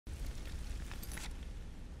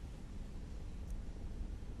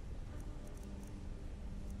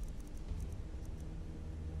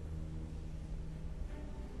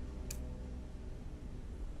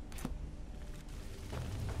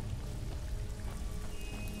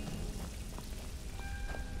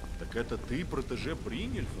Так это ты протеже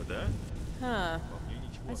Брингельфа, да? Huh.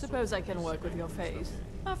 I suppose I can work with your face.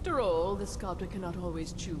 After all, the sculptor cannot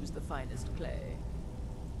always choose the finest clay.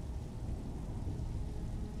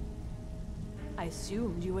 I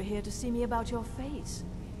assumed you were here to see me about your face,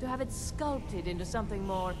 to have it sculpted into something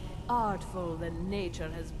more artful than nature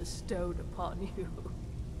has bestowed upon you.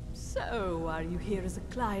 So, are you here as a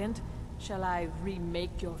client? Shall I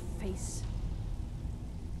remake your face?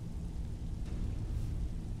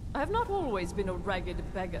 I have not always been a ragged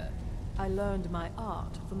beggar. I learned my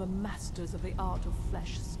art from the masters of the art of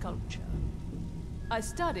flesh sculpture. I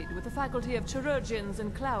studied with the faculty of chirurgeons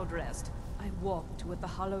and Cloudrest. I walked with the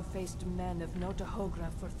hollow-faced men of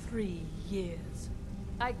Notahogra for 3 years.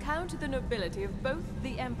 I count the nobility of both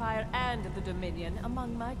the Empire and the Dominion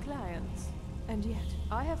among my clients. And yet,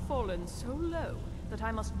 I have fallen so low that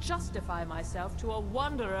I must justify myself to a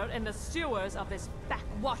wanderer in the sewers of this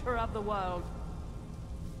backwater of the world.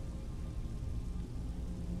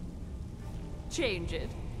 Change it.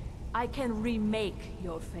 I can remake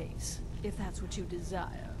your face, if that's what you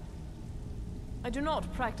desire. I do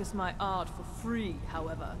not practice my art for free,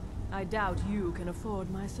 however. I doubt you can afford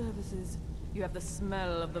my services. You have the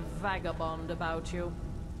smell of the vagabond about you.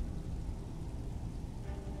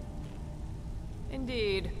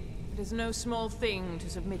 Indeed, it is no small thing to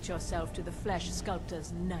submit yourself to the flesh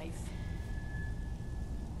sculptor's knife.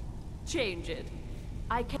 Change it.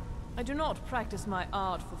 I do not practice my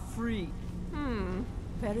art for free.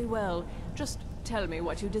 Very well. Just tell me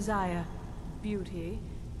what you desire. Beauty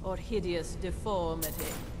or hideous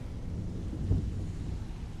deformity.